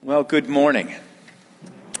Well, good morning.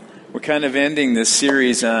 We're kind of ending this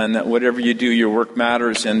series on whatever you do, your work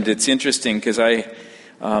matters, and it's interesting because I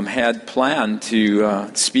had planned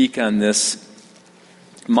to speak on this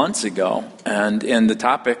months ago, and the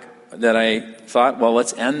topic that I thought, well,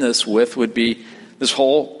 let's end this with would be this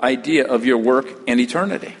whole idea of your work and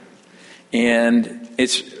eternity. And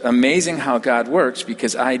it's amazing how God works,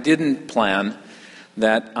 because I didn't plan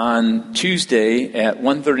that on Tuesday at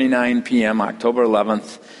 1:39 p.m., October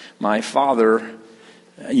 11th, my father,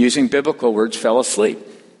 using biblical words, fell asleep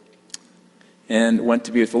and went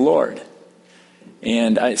to be with the Lord.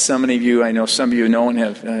 And I know some of you know and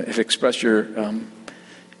have expressed your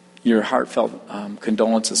heartfelt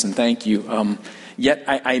condolences and thank you. Yet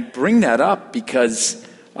I bring that up because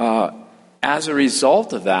as a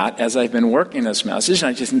result of that, as I've been working this message, and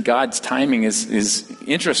I just think God's timing is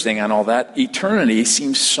interesting on all that, eternity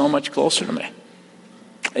seems so much closer to me.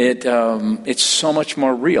 It's so much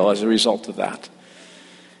more real as a result of that.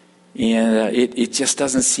 And it just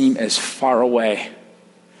doesn't seem as far away.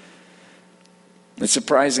 It's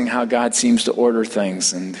surprising how God seems to order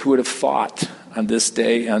things, and who would have thought on this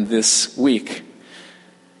day, on this week.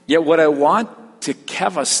 Yet what I want to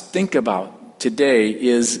have us think about today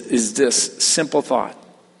is this simple thought.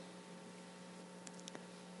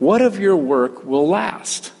 What of your work will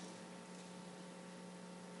last?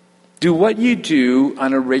 Do what you do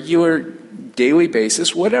on a regular daily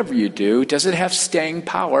basis, whatever you do, does it have staying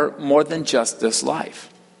power more than just this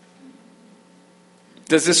life?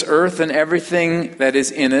 Does this earth and everything that is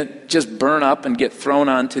in it just burn up and get thrown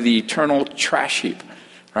onto the eternal trash heap,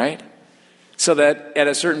 right? So that at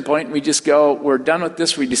a certain point we just go, we're done with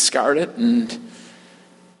this, we discard it, and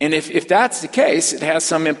if that's the case, it has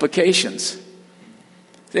some implications.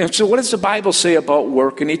 And so what does the Bible say about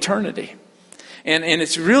work and eternity? And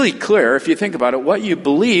it's really clear, if you think about it, what you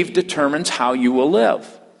believe determines how you will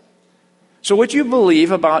live. So what you believe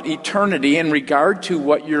about eternity in regard to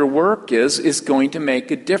what your work is going to make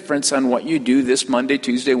a difference on what you do this Monday,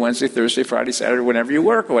 Tuesday, Wednesday, Thursday, Friday, Saturday, whenever you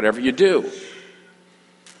work or whatever you do.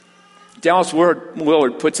 Dallas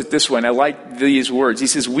Willard puts it this way, and I like these words. He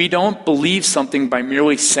says, we don't believe something by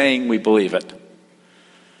merely saying we believe it.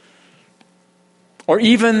 Or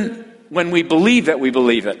even when we believe that we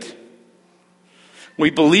believe it. We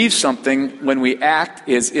believe something when we act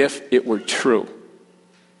as if it were true.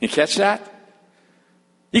 You catch that?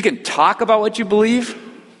 You can talk about what you believe.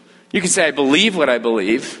 You can say, I believe what I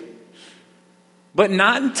believe. But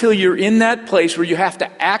not until you're in that place where you have to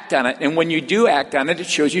act on it. And when you do act on it, it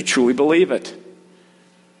shows you truly believe it.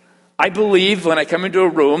 I believe when I come into a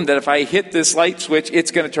room that if I hit this light switch, it's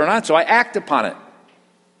going to turn on. So I act upon it.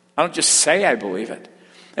 I don't just say I believe it.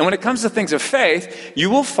 And when it comes to things of faith, you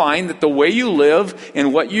will find that the way you live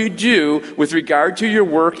and what you do with regard to your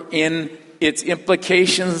work in its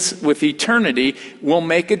implications with eternity will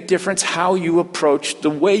make a difference how you approach the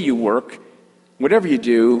way you work, whatever you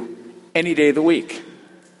do, any day of the week.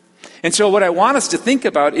 And so what I want us to think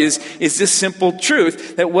about is this simple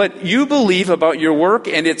truth, that what you believe about your work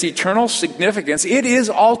and its eternal significance, it is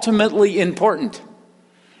ultimately important.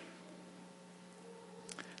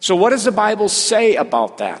 So what does the Bible say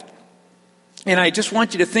about that? And I just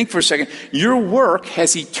want you to think for a second. Your work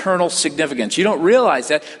has eternal significance. You don't realize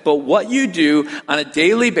that, but what you do on a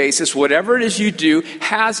daily basis, whatever it is you do,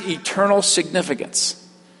 has eternal significance.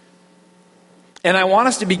 And I want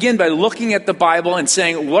us to begin by looking at the Bible and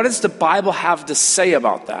saying, what does the Bible have to say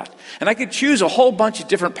about that? And I could choose a whole bunch of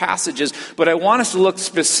different passages, but I want us to look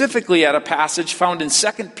specifically at a passage found in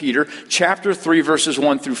 2 Peter chapter 3, verses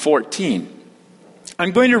 1 through 14.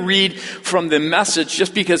 I'm going to read from the Message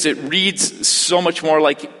just because it reads so much more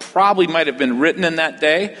like it probably might have been written in that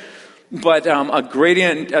day. But a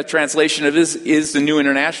great translation of this is the New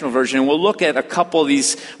International Version. And we'll look at a couple of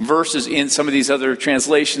these verses in some of these other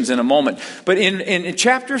translations in a moment. But in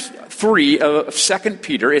chapter 3 of 2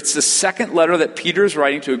 Peter, it's the second letter that Peter is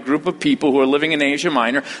writing to a group of people who are living in Asia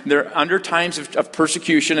Minor. They're under times of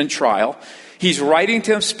persecution and trial. He's writing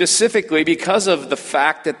to them specifically because of the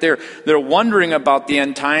fact that they're wondering about the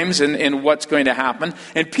end times and what's going to happen.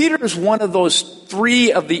 And Peter is one of those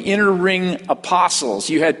three of the inner ring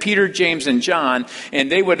apostles. You had Peter, James, and John,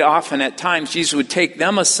 and they would often at times, Jesus would take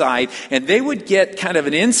them aside, and they would get kind of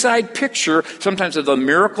an inside picture, sometimes of the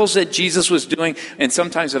miracles that Jesus was doing, and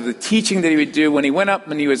sometimes of the teaching that he would do. When he went up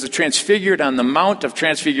and he was transfigured on the Mount of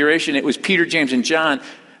Transfiguration, it was Peter, James, and John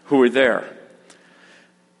who were there.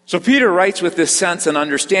 So Peter writes with this sense and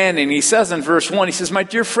understanding. He says in verse 1, he says, my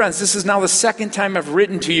dear friends, this is now the second time I've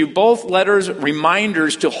written to you, both letters,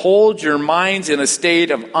 reminders to hold your minds in a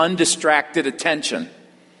state of undistracted attention.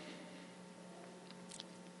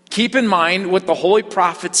 Keep in mind what the holy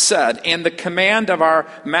prophets said and the command of our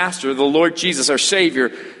Master, the Lord Jesus, our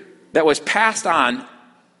Savior, that was passed on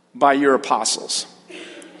by your apostles.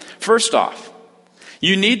 First off,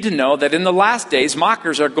 you need to know that in the last days,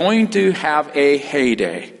 mockers are going to have a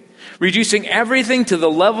heyday. Reducing everything to the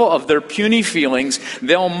level of their puny feelings,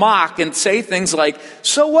 they'll mock and say things like,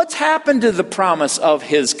 "So what's happened to the promise of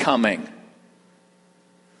his coming?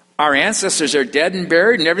 Our ancestors are dead and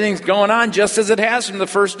buried and everything's going on just as it has from the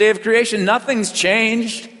first day of creation. Nothing's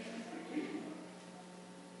changed."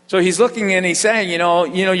 So he's looking and he's saying,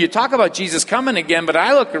 you talk about Jesus coming again, but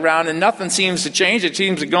I look around and nothing seems to change. It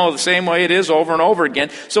seems to go the same way it is over and over again.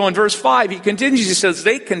 So in verse 5, he continues, he says,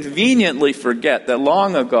 they conveniently forget that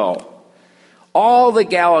long ago, all the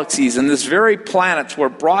galaxies and this very planets were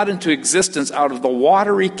brought into existence out of the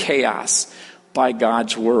watery chaos by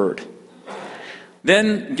God's word.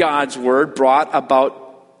 Then God's word brought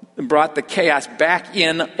the chaos back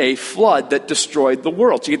in a flood that destroyed the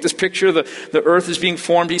world. So you get this picture of the earth is being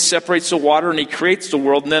formed. He separates the water and he creates the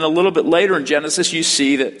world. And then a little bit later in Genesis, you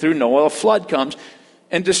see that through Noah, a flood comes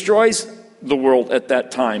and destroys the world at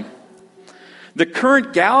that time. The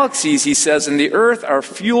current galaxies, he says, in the earth are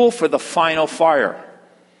fuel for the final fire.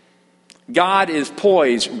 God is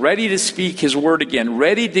poised, ready to speak his word again,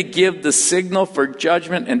 ready to give the signal for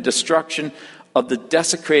judgment and destruction of the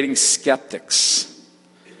desecrating skeptics.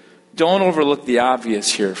 Don't overlook the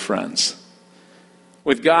obvious here, friends.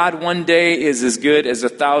 With God, one day is as good as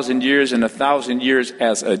 1,000 years, and 1,000 years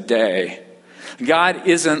as a day. God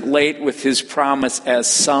isn't late with his promise as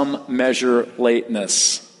some measure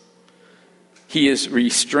lateness. He is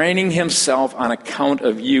restraining himself on account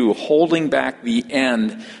of you, holding back the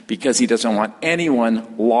end because he doesn't want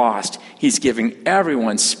anyone lost. He's giving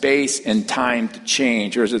everyone space and time to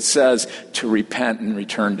change, or as it says, to repent and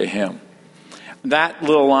return to him. That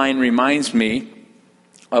little line reminds me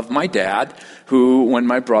of my dad, who, when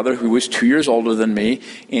my brother, who was 2 years older than me,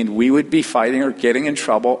 and we would be fighting or getting in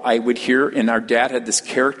trouble, I would hear, and our dad had this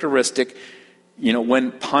characteristic,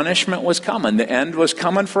 when punishment was coming, the end was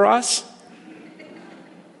coming for us,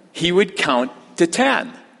 he would count to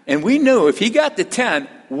 10. And we knew if he got to 10,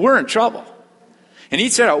 we're in trouble. And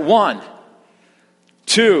he'd say, 1,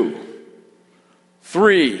 2,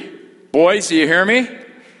 3. Boys, do you hear me?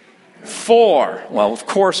 4. Well, of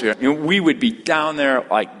course, we would be down there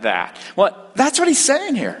like that. Well, that's what he's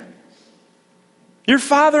saying here. Your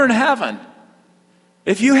Father in heaven,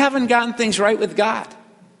 if you haven't gotten things right with God,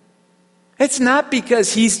 it's not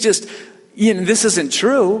because he's just, this isn't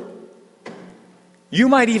true. You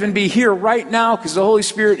might even be here right now because the Holy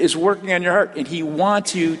Spirit is working on your heart, and he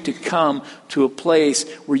wants you to come to a place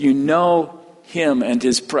where you know him and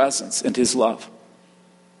his presence and his love.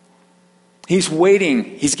 He's waiting.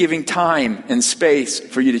 He's giving time and space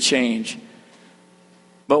for you to change.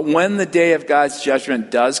 But when the day of God's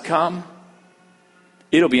judgment does come,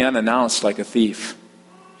 it'll be unannounced like a thief.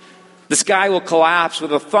 The sky will collapse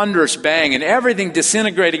with a thunderous bang and everything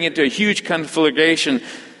disintegrating into a huge conflagration.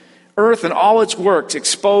 Earth and all its works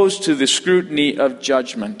exposed to the scrutiny of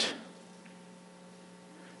judgment.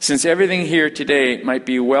 Since everything here today might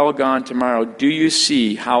be well gone tomorrow, do you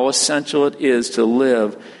see how essential it is to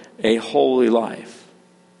live a holy life?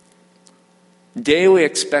 Daily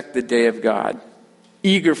expect the day of God,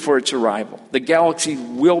 eager for its arrival. The galaxy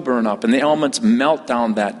will burn up and the elements melt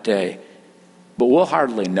down that day, but we'll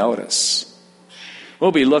hardly notice.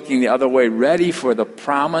 We'll be looking the other way, ready for the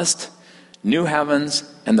promised new heavens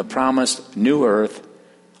and the promised new earth,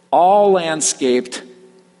 all landscaped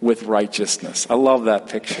with righteousness. I love that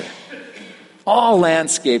picture. All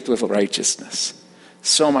landscaped with righteousness.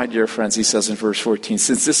 So, my dear friends, he says in verse 14,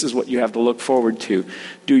 since this is what you have to look forward to,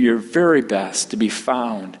 do your very best to be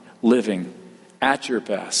found living at your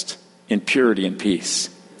best in purity and peace.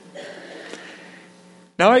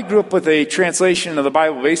 Now, I grew up with a translation of the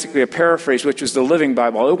Bible, basically a paraphrase, which was the Living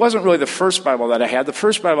Bible. It wasn't really the first Bible that I had. The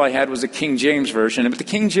first Bible I had was the King James Version. But the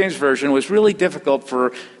King James Version was really difficult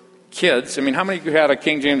for kids. I mean, how many of you had a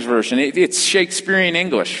King James Version? It's Shakespearean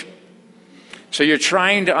English. So you're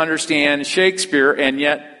trying to understand Shakespeare and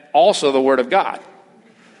yet also the Word of God.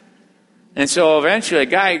 And so eventually a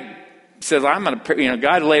guy says,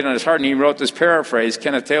 God laid on his heart and he wrote this paraphrase,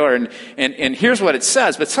 Kenneth Taylor, and here's what it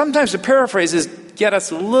says. But sometimes the paraphrases get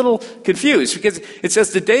us a little confused because it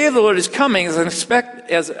says, the day of the Lord is coming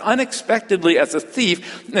as unexpectedly as a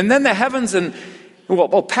thief, and then the heavens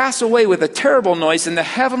will pass away with a terrible noise, and the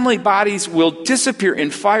heavenly bodies will disappear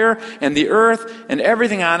in fire, and the earth and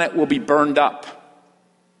everything on it will be burned up.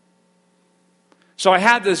 So I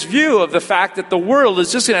had this view of the fact that the world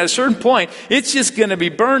is just at a certain point, it's just going to be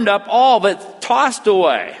burned up, all but tossed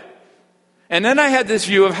away. And then I had this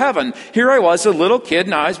view of heaven. Here I was, a little kid,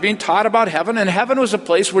 and I was being taught about heaven, and heaven was a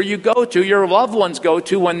place where you go to, your loved ones go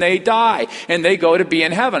to when they die, and they go to be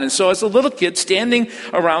in heaven. And so as a little kid, standing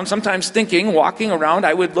around, sometimes thinking, walking around,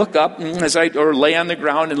 I would look up or lay on the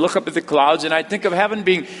ground and look up at the clouds, and I'd think of heaven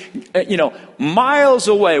being, miles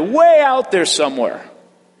away, way out there somewhere.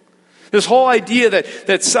 This whole idea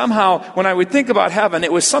that somehow, when I would think about heaven,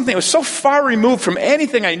 it was something that was so far removed from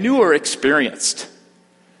anything I knew or experienced.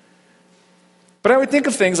 But I would think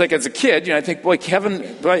of things like as a kid, I think, boy, heaven,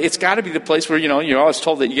 it's got to be the place where, you're always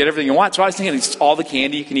told that you get everything you want. So I was thinking it's all the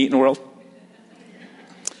candy you can eat in the world.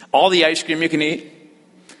 All the ice cream you can eat.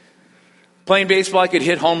 Playing baseball, I could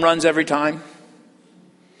hit home runs every time.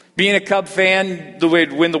 Being a Cub fan, the way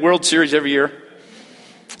to win the World Series every year.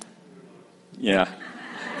 Yeah.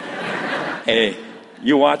 Hey,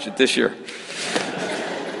 you watch it this year.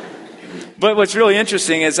 But what's really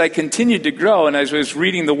interesting, as I continued to grow and as I was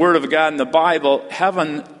reading the Word of God in the Bible,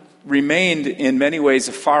 heaven remained in many ways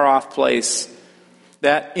a far-off place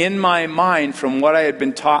that in my mind, from what I had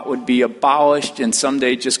been taught, would be abolished and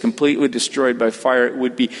someday just completely destroyed by fire.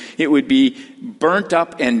 It would be burnt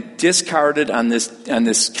up and discarded on this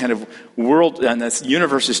kind of world, on this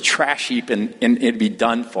universe's trash heap, and it'd be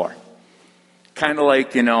done for. Kind of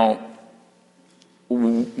like,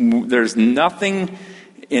 there's nothing,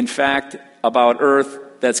 in fact, about earth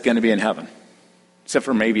that's going to be in heaven. Except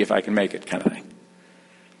for maybe if I can make it, kind of thing.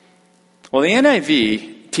 Well, the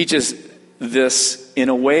NIV teaches this in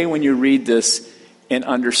a way when you read this and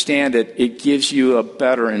understand it, it gives you a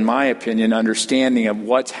better, in my opinion, understanding of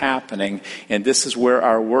what's happening. And this is where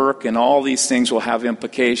our work and all these things will have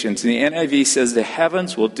implications. And the NIV says the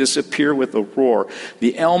heavens will disappear with a roar.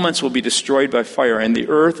 The elements will be destroyed by fire. And the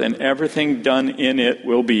earth and everything done in it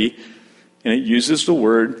will be, and it uses the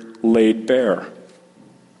word, laid bare.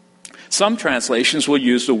 Some translations will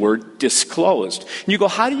use the word disclosed. And you go,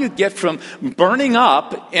 how do you get from burning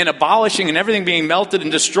up and abolishing and everything being melted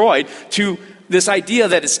and destroyed to this idea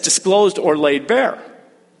that it's disclosed or laid bare?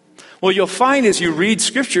 Well, you'll find as you read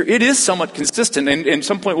Scripture, it is somewhat consistent. And at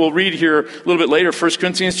some point we'll read here a little bit later, 1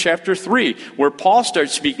 Corinthians chapter 3, where Paul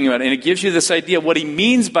starts speaking about it. And it gives you this idea of what he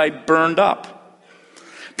means by burned up.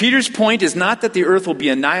 Peter's point is not that the earth will be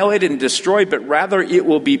annihilated and destroyed, but rather it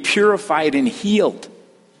will be purified and healed.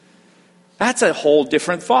 That's a whole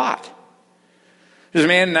different thought. There's a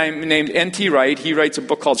man named N.T. Wright. He writes a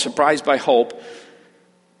book called Surprised by Hope.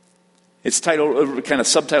 It's titled, kind of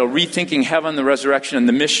subtitled, Rethinking Heaven, the Resurrection, and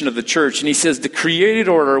the Mission of the Church. And he says, the created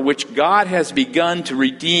order which God has begun to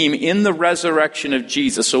redeem in the resurrection of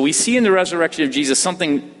Jesus. So we see in the resurrection of Jesus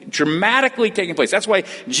something dramatically taking place. That's why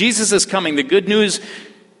Jesus is coming. The good news,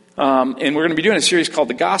 and we're going to be doing a series called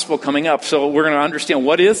The Gospel coming up, so we're going to understand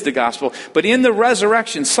what is the gospel. But in the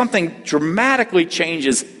resurrection, something dramatically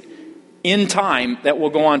changes in time that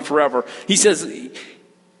will go on forever. He says,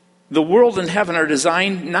 the world and heaven are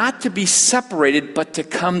designed not to be separated, but to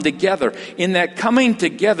come together. In that coming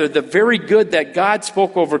together, the very good that God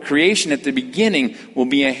spoke over creation at the beginning will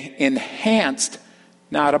be enhanced,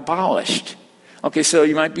 not abolished. Okay, so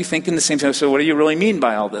you might be thinking the same thing. So what do you really mean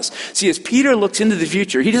by all this? See, as Peter looks into the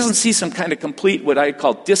future, he doesn't see some kind of complete, what I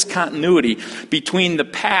call discontinuity between the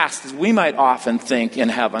past, as we might often think in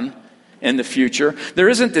heaven, in the future. There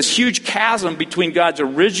isn't this huge chasm between God's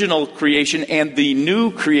original creation and the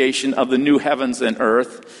new creation of the new heavens and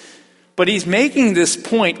earth. But he's making this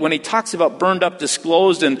point when he talks about burned up,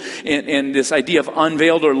 disclosed, and this idea of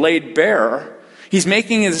unveiled or laid bare. He's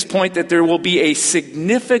making this point that there will be a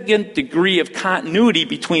significant degree of continuity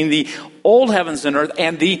between the old heavens and earth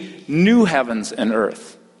and the new heavens and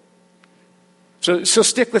earth. So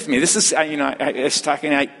stick with me. This is,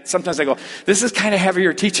 sometimes I go, this is kind of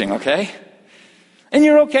heavier teaching, okay? And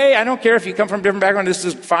you're okay. I don't care if you come from a different background. This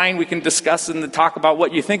is fine. We can discuss and talk about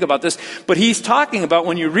what you think about this. But he's talking about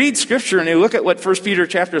when you read Scripture and you look at what 2 Peter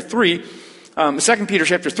chapter 3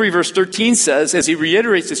 verse 13 says, as he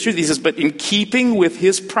reiterates this truth, he says, but in keeping with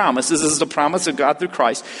his promises, this is the promise of God through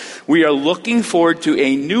Christ, we are looking forward to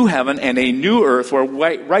a new heaven and a new earth where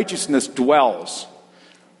righteousness dwells.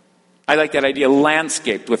 I like that idea,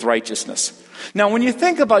 landscaped with righteousness. Now, when you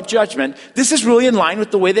think about judgment, this is really in line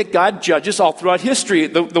with the way that God judges all throughout history,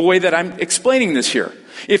 the way that I'm explaining this here.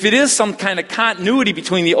 If it is some kind of continuity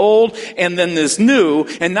between the old and then this new,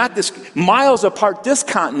 and not this miles apart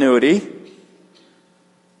discontinuity,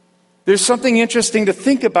 there's something interesting to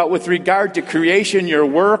think about with regard to creation, your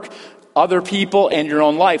work, other people, and your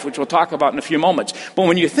own life, which we'll talk about in a few moments. But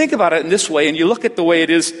when you think about it in this way, and you look at the way it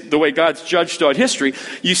is, the way God's judged throughout history,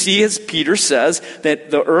 you see, as Peter says,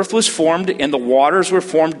 that the earth was formed and the waters were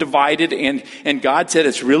formed, divided, and God said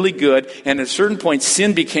it's really good. And at a certain point,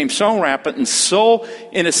 sin became so rampant and so,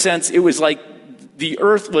 in a sense, it was like the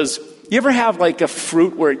earth was... You ever have like a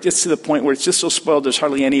fruit where it gets to the point where it's just so spoiled there's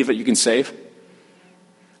hardly any of it you can save?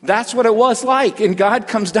 That's what it was like. And God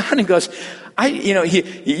comes down and goes,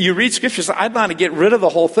 you read scriptures, I'd want to get rid of the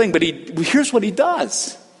whole thing, but here's what he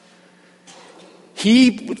does.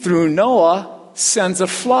 He, through Noah, sends a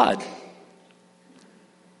flood.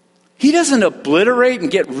 He doesn't obliterate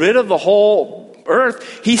and get rid of the whole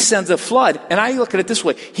earth. He sends a flood. And I look at it this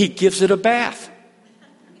way. He gives it a bath.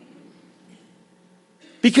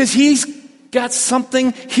 Because he's got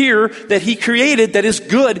something here that he created that is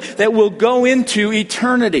good, that will go into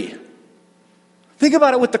eternity. Think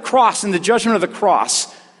about it with the cross and the judgment of the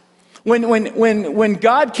cross. When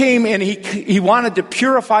God came and he wanted to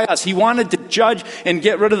purify us, he wanted to judge and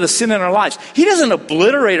get rid of the sin in our lives. He doesn't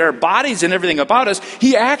obliterate our bodies and everything about us.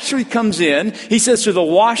 He actually comes in, he says, through the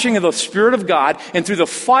washing of the Spirit of God and through the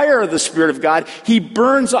fire of the Spirit of God, he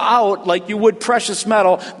burns out, like you would precious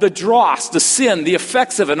metal, the dross, the sin, the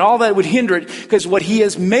effects of it, and all that would hinder it, because what he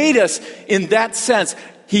has made us in that sense,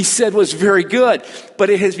 he said, was very good, but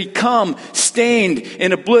it has become stained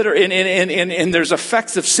and obliterated, and there's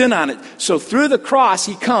effects of sin on it. So through the cross,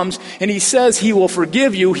 he comes and he says he will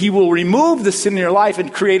forgive you. He will remove the sin in your life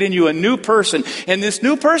and create in you a new person. And this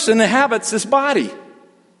new person inhabits this body.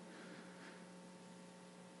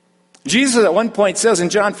 Jesus at one point says in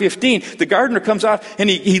John 15, the gardener comes out and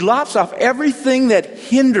he lops off everything that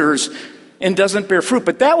hinders and doesn't bear fruit.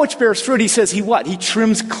 But that which bears fruit, he says, he what? He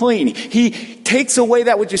trims clean. He takes away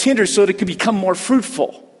that which is hindered so that it can become more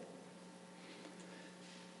fruitful.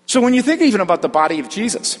 So when you think even about the body of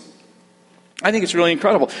Jesus, I think it's really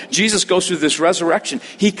incredible. Jesus goes through this resurrection.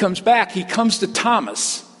 He comes back. He comes to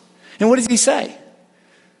Thomas. And what does he say?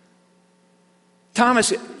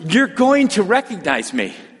 Thomas, you're going to recognize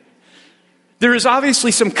me. There is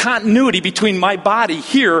obviously some continuity between my body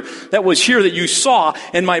here, that was here that you saw,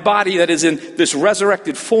 and my body that is in this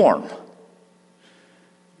resurrected form.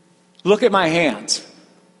 Look at my hands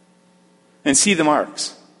and see the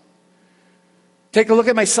marks. Take a look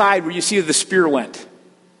at my side where you see the spear went.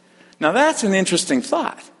 Now that's an interesting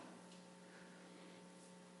thought.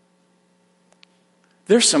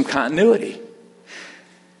 There's some continuity.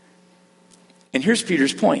 And here's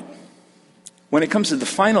Peter's point. When it comes to the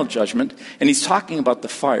final judgment, and he's talking about the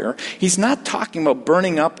fire, he's not talking about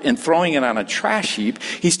burning up and throwing it on a trash heap.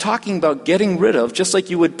 He's talking about getting rid of, just like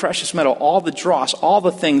you would precious metal, all the dross, all the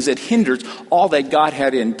things that hinders all that God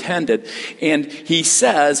had intended. And he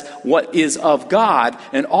says what is of God,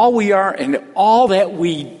 and all we are, and all that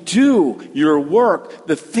we do, your work,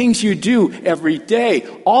 the things you do every day,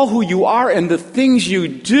 all who you are and the things you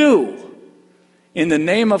do in the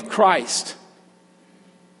name of Christ,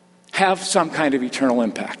 have some kind of eternal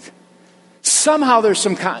impact. Somehow there's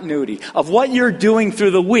some continuity of what you're doing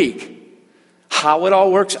through the week. How it all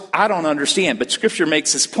works, I don't understand, but Scripture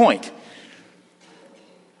makes this point.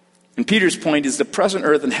 And Peter's point is the present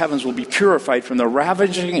earth and heavens will be purified from the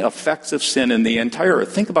ravaging effects of sin in the entire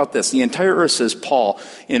earth. Think about this. The entire earth, says Paul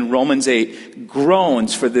in Romans 8,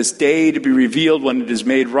 groans for this day to be revealed when it is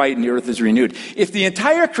made right and the earth is renewed. If the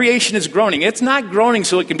entire creation is groaning, it's not groaning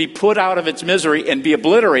so it can be put out of its misery and be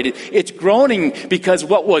obliterated. It's groaning because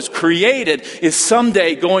what was created is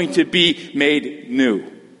someday going to be made new.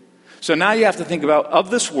 So now you have to think about, of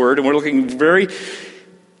this word, and we're looking very...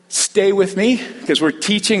 Stay with me, because we're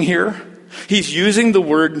teaching here. He's using the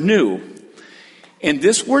word new. And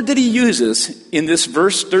this word that he uses in this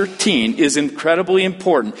verse 13 is incredibly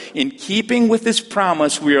important. In keeping with this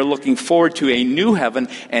promise, we are looking forward to a new heaven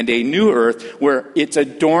and a new earth where it's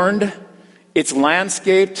adorned, it's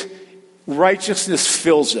landscaped, righteousness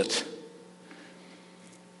fills it.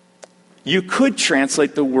 You could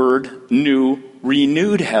translate the word new,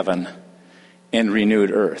 renewed heaven and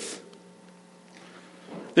renewed earth.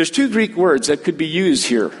 There's two Greek words that could be used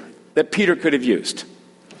here that Peter could have used.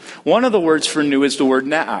 One of the words for new is the word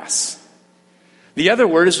neos. The other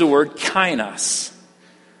word is the word kainos.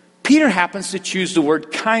 Peter happens to choose the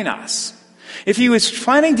word kainos. If he was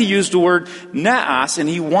planning to use the word neos and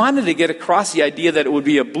he wanted to get across the idea that it would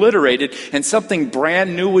be obliterated and something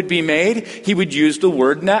brand new would be made, he would use the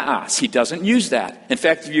word neos. He doesn't use that. In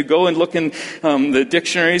fact, if you go and look in the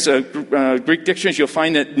dictionaries, Greek dictionaries, you'll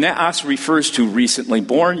find that neos refers to recently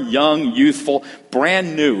born, young, youthful,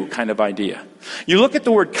 brand new kind of idea. You look at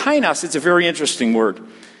the word kainos, it's a very interesting word.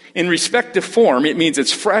 In respect to form, it means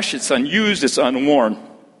it's fresh, it's unused, it's unworn.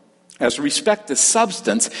 As respect to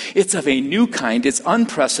substance, it's of a new kind, it's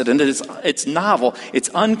unprecedented, it's novel, it's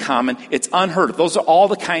uncommon, it's unheard of. Those are all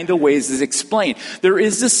the kind of ways it's explained. There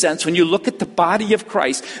is this sense when you look at the body of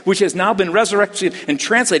Christ, which has now been resurrected and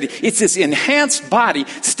translated, it's this enhanced body.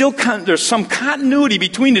 Still, there's some continuity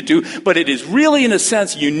between the two, but it is really, in a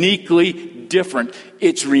sense, uniquely different.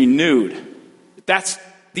 It's renewed. That's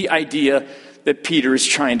the idea that Peter is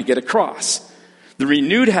trying to get across. The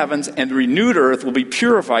renewed heavens and the renewed earth will be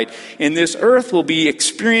purified, and this earth will be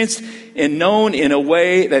experienced and known in a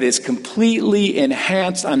way that is completely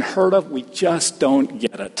enhanced, unheard of. We just don't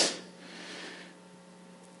get it.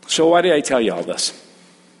 So why did I tell you all this?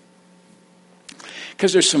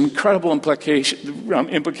 Because there's some incredible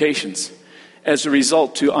implications as a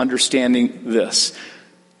result to understanding this.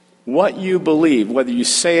 What you believe, whether you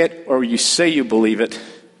say it or you say you believe it,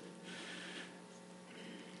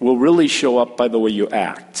 will really show up by the way you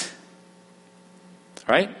act.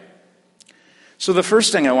 Right? So the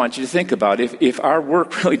first thing I want you to think about, if our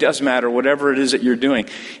work really does matter, whatever it is that you're doing,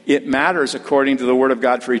 it matters according to the Word of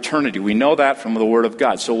God for eternity. We know that from the Word of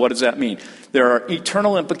God. So what does that mean? There are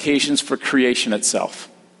eternal implications for creation itself.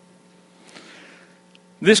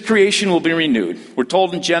 This creation will be renewed. We're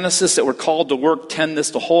told in Genesis that we're called to work, tend this.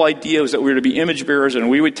 The whole idea was that we were to be image bearers, and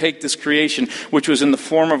we would take this creation, which was in the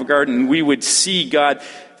form of a garden, and we would see God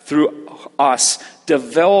through us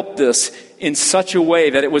develop this in such a way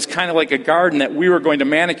that it was kind of like a garden that we were going to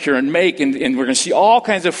manicure and make, and we're going to see all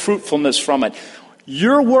kinds of fruitfulness from it.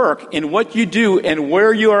 Your work in what you do and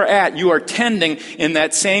where you are at, you are tending in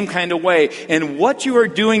that same kind of way. And what you are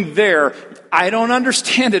doing there, I don't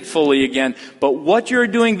understand it fully again, but what you're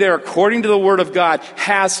doing there, according to the Word of God,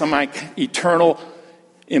 has some eternal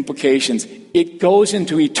implications. It goes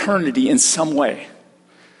into eternity in some way.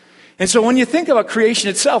 And so when you think about creation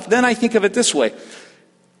itself, then I think of it this way.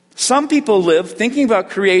 Some people live thinking about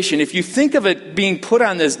creation. If you think of it being put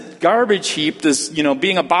on this garbage heap, this,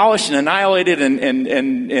 being abolished and annihilated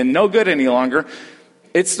and no good any longer,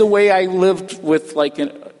 it's the way I lived with,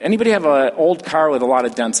 anybody have an old car with a lot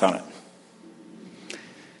of dents on it?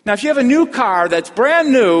 Now, if you have a new car that's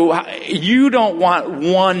brand new, you don't want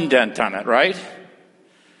one dent on it, right?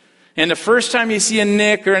 And the first time you see a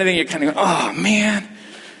nick or anything, you're kind of going, oh, man.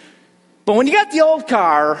 But when you got the old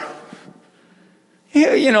car,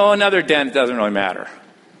 another dent doesn't really matter.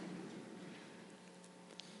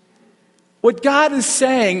 What God is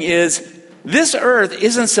saying is, this earth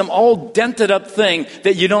isn't some old dented up thing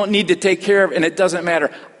that you don't need to take care of and it doesn't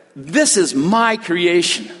matter. This is my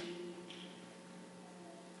creation.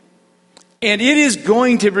 And it is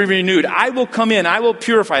going to be renewed. I will come in. I will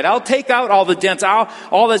purify it. I'll take out all the dents,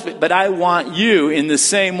 all this, but I want you in the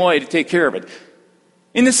same way to take care of it.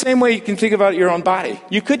 In the same way you can think about your own body.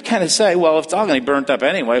 You could kind of say, well, if it's all going to be burnt up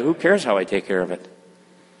anyway, who cares how I take care of it?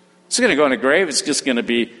 It's going to go in a grave. It's just going to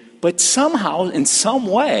be... But somehow, in some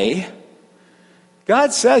way,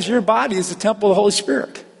 God says your body is the temple of the Holy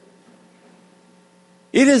Spirit.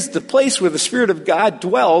 It is the place where the Spirit of God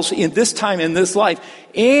dwells in this time, in this life.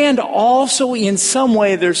 And also, in some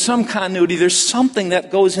way, there's some continuity. There's something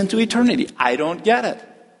that goes into eternity. I don't get it.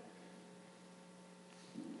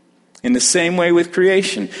 In the same way with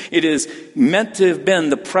creation, it is meant to have been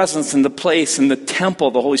the presence and the place and the temple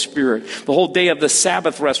of the Holy Spirit. The whole day of the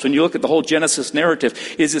Sabbath rest, when you look at the whole Genesis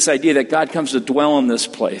narrative, is this idea that God comes to dwell in this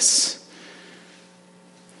place.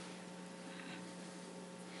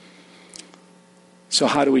 So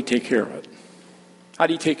how do we take care of it? How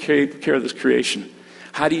do you take care of this creation?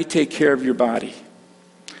 How do you take care of your body?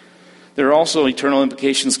 There are also eternal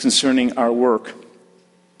implications concerning our work.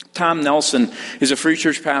 Tom Nelson is a free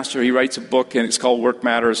church pastor. He writes a book, and it's called Work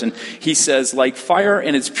Matters. And he says, like fire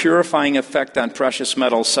and its purifying effect on precious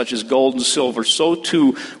metals such as gold and silver, so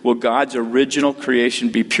too will God's original creation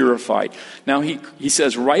be purified. Now, he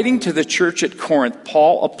says, writing to the church at Corinth,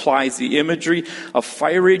 Paul applies the imagery of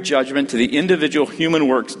fiery judgment to the individual human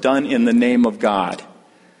works done in the name of God.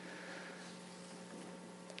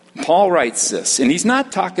 Paul writes this, and he's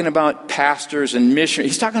not talking about pastors and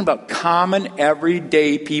missionaries. He's talking about common,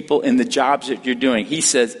 everyday people in the jobs that you're doing. He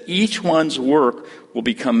says each one's work will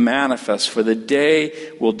become manifest, for the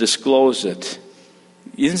day will disclose it.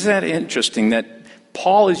 Isn't that interesting that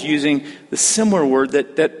Paul is using the similar word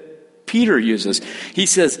that Peter uses? He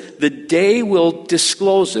says the day will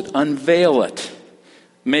disclose it, unveil it.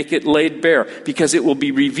 Make it laid bare, because it will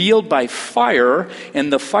be revealed by fire,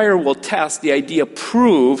 and the fire will test, the idea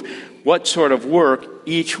prove what sort of work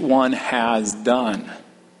each one has done.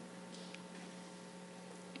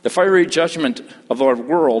 The fiery judgment of our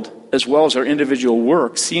world, as well as our individual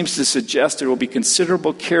work, seems to suggest there will be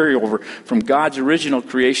considerable carryover from God's original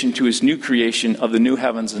creation to his new creation of the new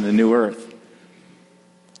heavens and the new earth.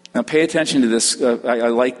 Now pay attention to this. I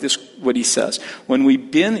like this, what he says. When we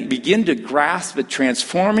begin to grasp the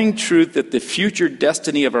transforming truth that the future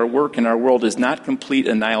destiny of our work in our world is not complete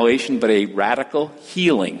annihilation, but a radical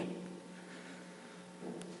healing,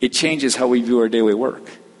 it changes how we view our daily work.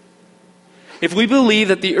 If we believe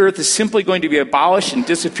that the earth is simply going to be abolished and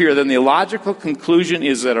disappear, then the logical conclusion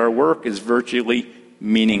is that our work is virtually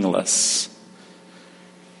meaningless.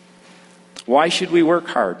 Why should we work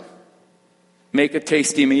hard? Make a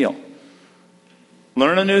tasty meal,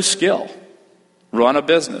 learn a new skill, run a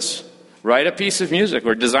business, write a piece of music,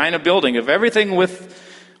 or design a building if everything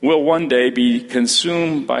will one day be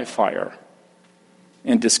consumed by fire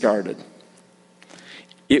and discarded?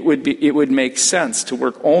 It would make sense to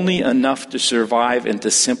work only enough to survive and to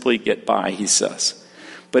simply get by, he says.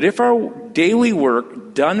 But if our daily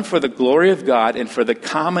work, done for the glory of God and for the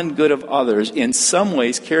common good of others, in some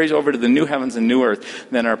ways carries over to the new heavens and new earth,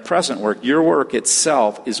 then our present work, your work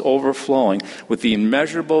itself, is overflowing with the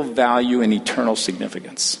immeasurable value and eternal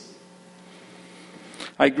significance.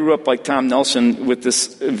 I grew up like Tom Nelson with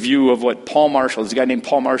this view of what Paul Marshall, there's a guy named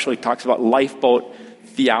Paul Marshall, he talks about lifeboat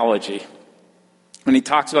theology. When he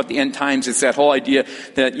talks about the end times, it's that whole idea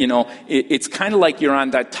that, it's kind of like you're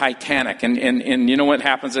on that Titanic. And you know what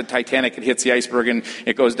happens at Titanic? It hits the iceberg and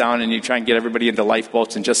it goes down and you try and get everybody into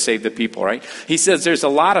lifeboats and just save the people, right? He says there's a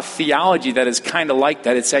lot of theology that is kind of like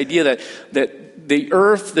that. It's the idea that the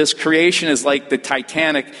earth, this creation, is like the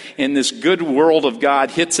Titanic, and this good world of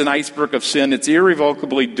God hits an iceberg of sin. It's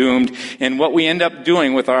irrevocably doomed. And what we end up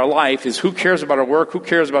doing with our life is, who cares about our work? Who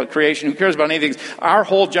cares about creation? Who cares about anything? Our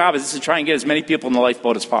whole job is to try and get as many people in the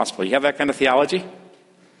lifeboat as possible. You have that kind of theology?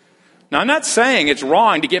 Now, I'm not saying it's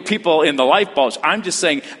wrong to get people in the lifeboats. I'm just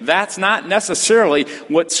saying that's not necessarily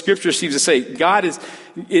what Scripture seems to say. God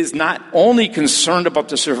is not only concerned about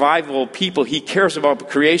the survival of people. He cares about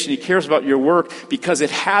creation. He cares about your work because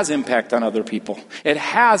it has impact on other people. It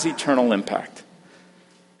has eternal impact.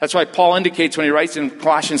 That's why Paul indicates when he writes in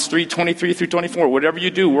Colossians 3:23 through 24, whatever you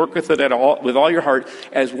do, work with it with all your heart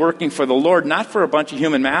as working for the Lord, not for a bunch of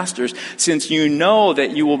human masters, since you know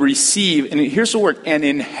that you will receive, and here's the word, an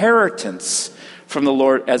inheritance from the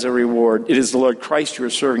Lord as a reward. It is the Lord Christ you are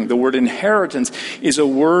serving. The word inheritance is a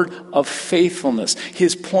word of faithfulness.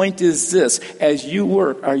 His point is this: as you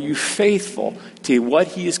work, are you faithful to what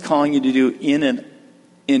he is calling you to do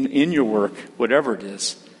in your work, whatever it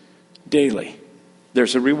is, daily?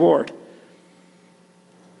 There's a reward.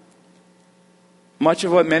 Much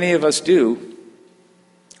of what many of us do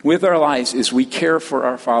with our lives is we care for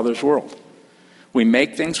our Father's world. We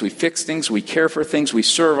make things, we fix things, we care for things, we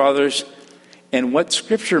serve others. And what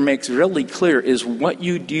Scripture makes really clear is what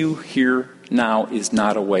you do here now is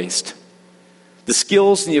not a waste. The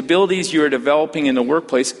skills and the abilities you are developing in the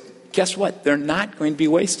workplace, guess what? They're not going to be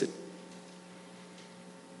wasted.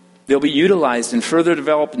 They'll be utilized and further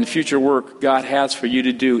developed in the future work God has for you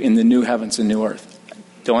to do in the new heavens and new earth.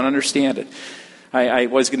 Don't understand it. I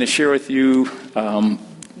was going to share with you,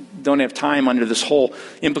 don't have time under this whole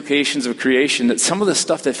implications of creation, that some of the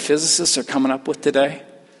stuff that physicists are coming up with today.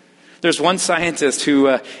 There's one scientist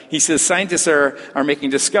who, he says scientists are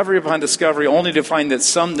making discovery upon discovery only to find that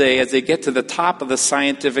someday, as they get to the top of the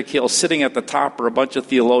scientific hill, sitting at the top are a bunch of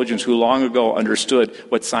theologians who long ago understood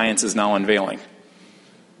what science is now unveiling.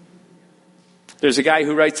 There's a guy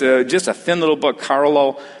who writes just a thin little book,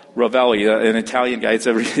 Carlo Rovelli, an Italian guy. It's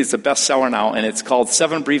a bestseller now, and it's called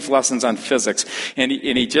 7 Brief Lessons on Physics. And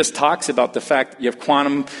he just talks about the fact you have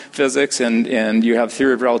quantum physics and you have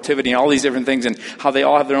theory of relativity and all these different things, and how they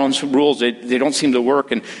all have their own rules. They don't seem to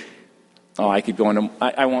work. And I could go into,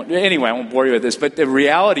 I won't. Anyway, I won't bore you with this. But the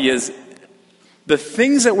reality is, the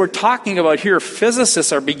things that we're talking about here,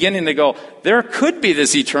 physicists are beginning to go, there could be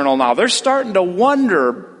this eternal now. They're starting to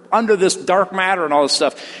wonder, under this dark matter and all this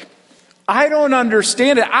stuff. I don't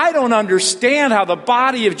understand it. I don't understand how the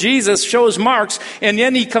body of Jesus shows marks, and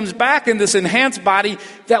then he comes back in this enhanced body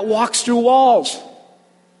that walks through walls.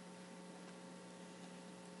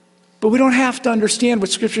 But we don't have to understand what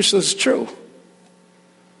Scripture says is true.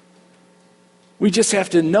 We just have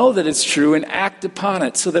to know that it's true and act upon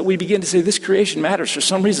it so that we begin to say this creation matters. For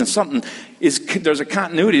some reason, something is there's a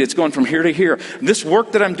continuity that's going from here to here. This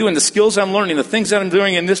work that I'm doing, the skills I'm learning, the things that I'm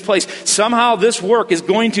doing in this place, somehow this work is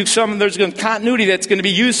going to there's going to be continuity that's going to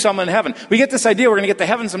be used somewhere in heaven. We get this idea we're going to get to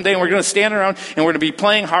heaven someday and we're going to stand around and we're going to be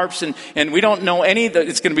playing harps and we don't know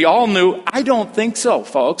it's going to be all new. I don't think so,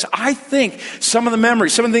 folks. I think some of the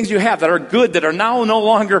memories, some of the things you have that are good, that are now no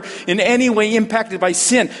longer in any way impacted by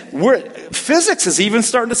sin. Physics is even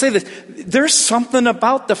starting to say this. There's something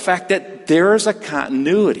about the fact that there is a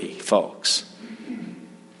continuity, folks.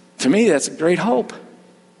 To me, that's a great hope.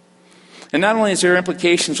 And not only is there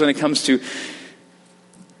implications when it comes to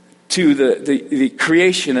the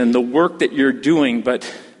creation and the work that you're doing,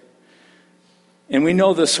 and we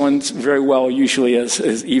know this one very well usually as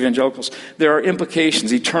evangelicals, there are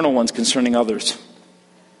implications, eternal ones, concerning others.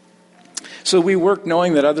 So we work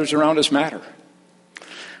knowing that others around us matter.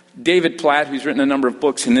 David Platt, who's written a number of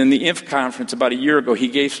books, and in the INF conference about a year ago, he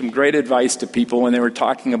gave some great advice to people when they were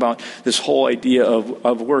talking about this whole idea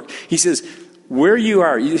of work. He says, where you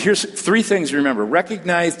are, here's 3 things to remember.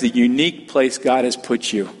 Recognize the unique place God has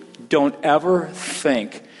put you. Don't ever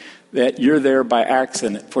think that you're there by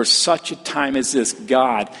accident. For such a time as this,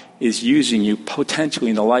 God is using you potentially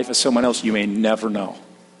in the life of someone else you may never know.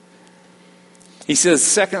 He says,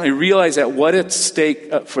 secondly, realize that what's at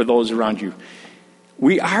stake for those around you.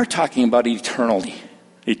 We are talking about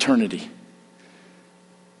eternity.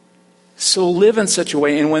 So live in such a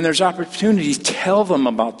way, and when there's opportunities, tell them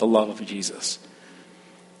about the love of Jesus.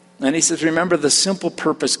 And he says, remember the simple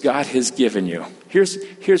purpose God has given you.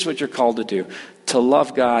 Here's what you're called to do. To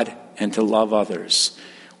love God and to love others.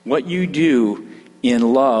 What you do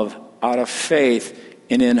in love, out of faith,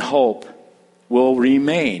 and in hope will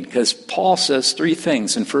remain. Because Paul says 3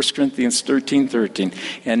 things in 1 Corinthians 13:13.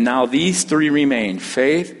 And now these 3 remain: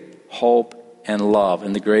 faith, hope, and love.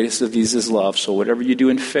 And the greatest of these is love. So whatever you do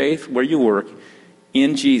in faith, where you work,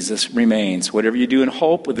 in Jesus remains. Whatever you do in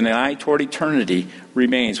hope with an eye toward eternity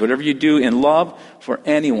remains. Whatever you do in love for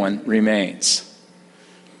anyone remains.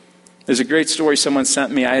 There's a great story someone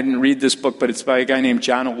sent me. I didn't read this book, but it's by a guy named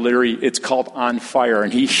John O'Leary. It's called On Fire.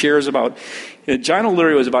 And he shares about, John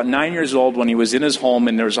O'Leary was about 9 years old when he was in his home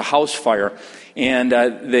and there was a house fire. And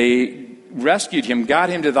they rescued him, got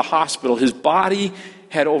him to the hospital. His body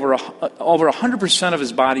had over 100% of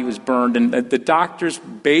his body was burned. And the doctors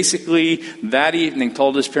basically that evening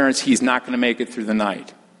told his parents he's not going to make it through the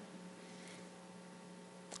night.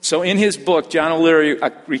 So in his book, John O'Leary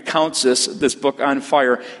recounts this book On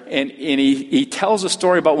Fire, and he tells a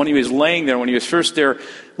story about when he was laying there, when he was first there,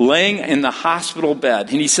 laying in the hospital bed.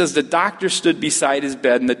 And he says the doctor stood beside his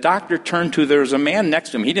bed, and the doctor turned to, there was a man next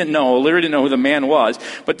to him. He didn't know, O'Leary didn't know who the man was,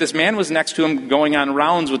 but this man was next to him going on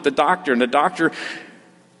rounds with the doctor, and the doctor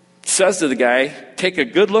says to the guy, take a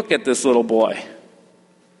good look at this little boy.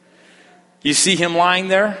 You see him lying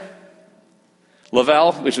there?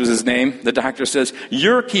 Lavelle, which was his name, the doctor says,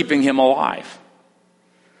 you're keeping him alive.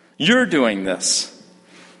 You're doing this.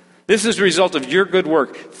 This is the result of your good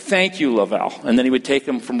work. Thank you, Lavelle. And then he would take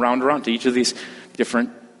him from round to round to each of these different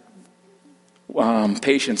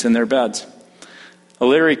patients in their beds.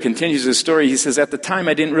 O'Leary continues his story. He says, at the time,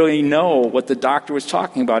 I didn't really know what the doctor was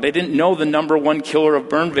talking about. I didn't know the number 1 killer of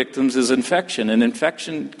burn victims is infection. And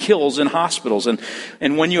infection kills in hospitals.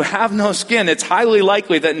 And when you have no skin, it's highly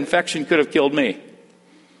likely that infection could have killed me.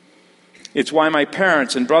 It's why my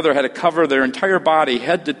parents and brother had to cover their entire body,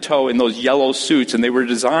 head to toe, in those yellow suits. And they were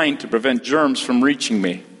designed to prevent germs from reaching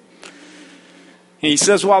me. And he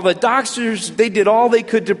says, while the doctors, they did all they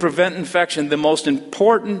could to prevent infection, the most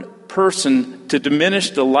important person to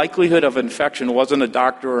diminish the likelihood of infection wasn't a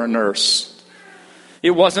doctor or a nurse.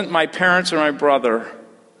 It wasn't my parents or my brother.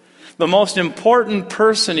 The most important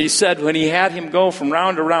person, he said, when he had him go from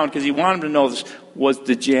round to round, because he wanted him to know this, was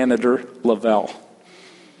the janitor, Lavelle.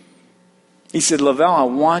 He said, Lavelle, I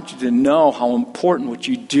want you to know how important what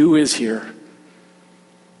you do is here.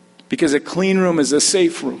 Because a clean room is a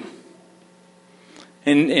safe room.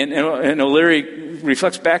 And O'Leary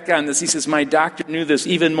reflects back on this. He says, my doctor knew this.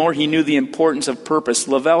 Even more, he knew the importance of purpose.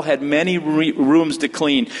 Lavelle had many rooms to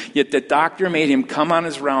clean, yet the doctor made him come on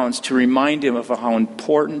his rounds to remind him of how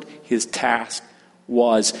important his task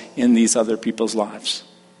was in these other people's lives.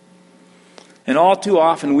 And all too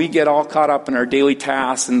often, we get all caught up in our daily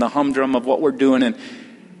tasks and the humdrum of what we're doing. And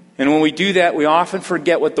when we do that, we often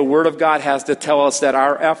forget what the Word of God has to tell us, that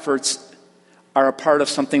our efforts are a part of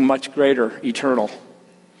something much greater, eternal.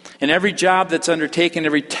 And every job that's undertaken,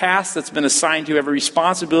 every task that's been assigned to you, every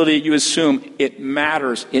responsibility that you assume, it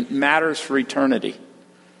matters. It matters for eternity.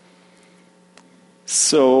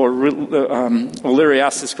 So O'Leary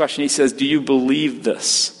asks this question. He says, do you believe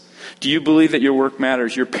this? Do you believe that your work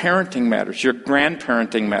matters? Your parenting matters. Your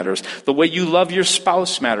grandparenting matters. The way you love your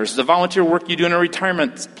spouse matters. The volunteer work you do in a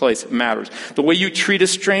retirement place matters. The way you treat a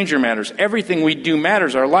stranger matters. Everything we do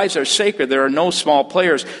matters. Our lives are sacred. There are no small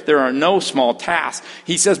players. There are no small tasks.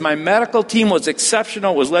 He says, my medical team was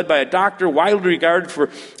exceptional. It was led by a doctor widely regarded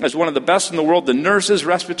as one of the best in the world. The nurses,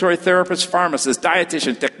 respiratory therapists, pharmacists,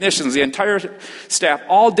 dietitians, technicians, the entire staff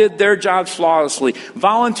all did their jobs flawlessly.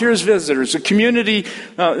 Volunteers, visitors, the community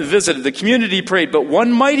visited. The community prayed, but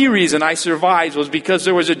one mighty reason I survived was because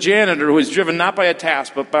there was a janitor who was driven not by a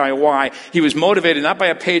task, but by a why. He was motivated not by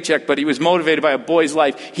a paycheck, but he was motivated by a boy's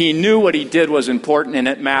life. He knew what he did was important and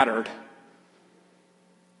it mattered.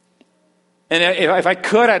 And if I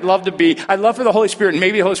could, I'd love for the Holy Spirit, and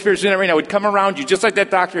maybe the Holy Spirit's doing it right now, would come around you just like that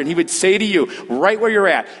doctor, and he would say to you, right where you're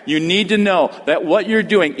at, you need to know that what you're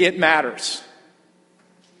doing, it matters.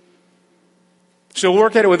 So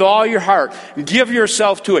work at it with all your heart. Give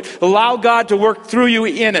yourself to it. Allow God to work through you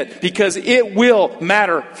in it, because it will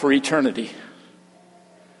matter for eternity.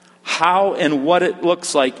 How and what it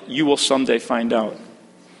looks like, you will someday find out.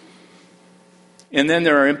 And then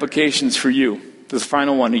there are implications for you. The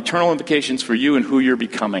final one, eternal implications for you and who you're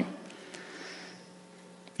becoming.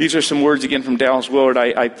 These are some words again from Dallas Willard.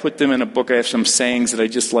 I put them in a book. I have some sayings that I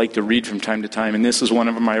just like to read from time to time, and this is one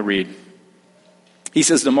of them I read. He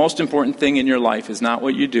says, the most important thing in your life is not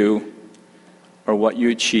what you do or what you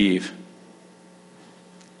achieve.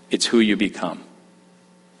 It's who you become.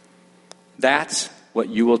 That's what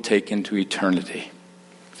you will take into eternity.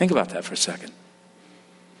 Think about that for a second.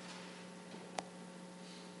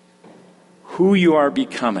 Who you are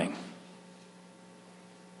becoming.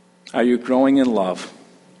 Are you growing in love?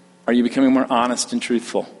 Are you becoming more honest and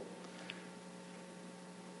truthful?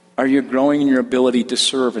 Are you growing in your ability to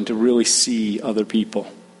serve and to really see other people?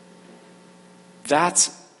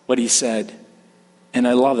 That's what he said. And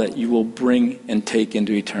I love that. You will bring and take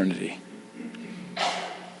into eternity.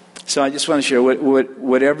 So I just want to share,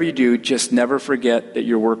 whatever you do, just never forget that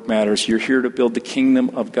your work matters. You're here to build the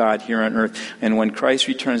kingdom of God here on earth. And when Christ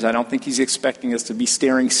returns, I don't think he's expecting us to be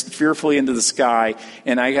staring fearfully into the sky.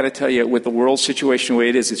 And I got to tell you, with the world situation the way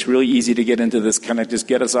it is, it's really easy to get into this, kind of just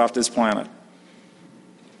get us off this planet.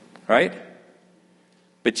 Right?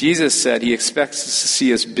 But Jesus said he expects us to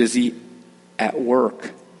see us busy at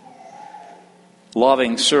work.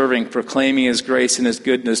 Loving, serving, proclaiming his grace and his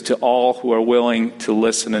goodness to all who are willing to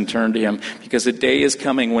listen and turn to him. Because the day is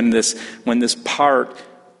coming when this part,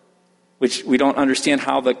 which we don't understand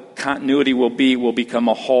how the continuity will become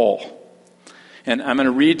a whole. And I'm going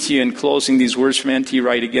to read to you in closing these words from N.T.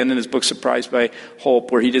 Wright again in his book Surprised by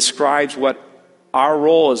Hope, where he describes what our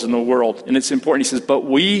role is in the world. And it's important. He says, but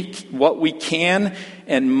what we can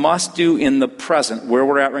and must do in the present, where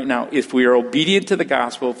we're at right now, if we are obedient to the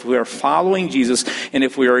gospel, if we are following Jesus, and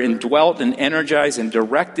if we are indwelt and energized and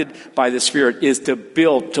directed by the Spirit, is to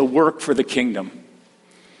build, to work for the kingdom.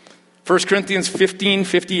 1 Corinthians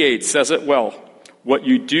 15:58 says it well. What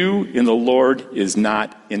you do in the Lord is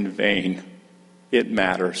not in vain. It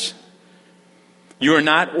matters. You are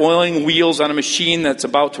not oiling wheels on a machine that's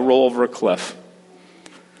about to roll over a cliff.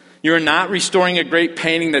 You're not restoring a great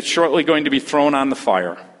painting that's shortly going to be thrown on the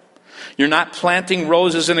fire. You're not planting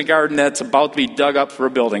roses in a garden that's about to be dug up for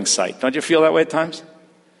a building site. Don't you feel that way at times?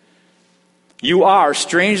 You are,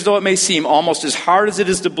 strange though it may seem, almost as hard as it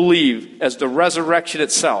is to believe as the resurrection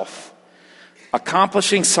itself,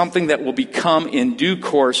 accomplishing something that will become in due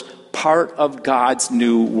course part of God's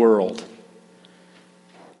new world.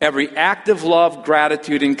 Every act of love,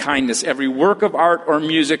 gratitude, and kindness, every work of art or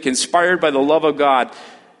music inspired by the love of God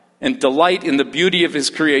and delight in the beauty of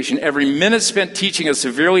his creation, every minute spent teaching a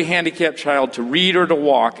severely handicapped child to read or to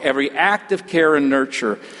walk, every act of care and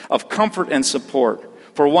nurture, of comfort and support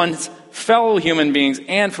for one's fellow human beings,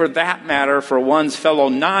 and for that matter, for one's fellow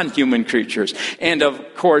non-human creatures. And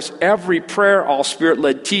of course, every prayer, all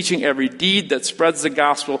Spirit-led teaching, every deed that spreads the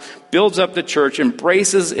gospel, builds up the church,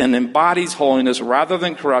 embraces and embodies holiness rather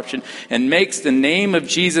than corruption, and makes the name of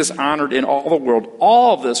Jesus honored in all the world.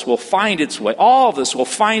 All of this will find its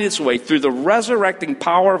way through the resurrecting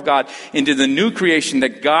power of God into the new creation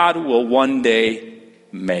that God will one day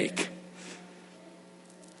make.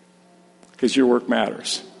 Because your work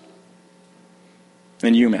matters.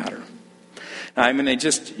 And you matter. Now, I'm going to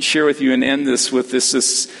just share with you and end this with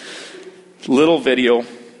this little video.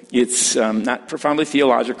 It's not profoundly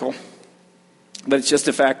theological, but it's just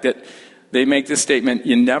the fact that they make this statement,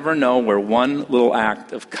 you never know where one little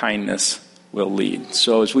act of kindness will lead.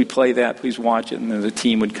 So as we play that, please watch it, and then the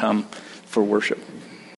team would come for worship.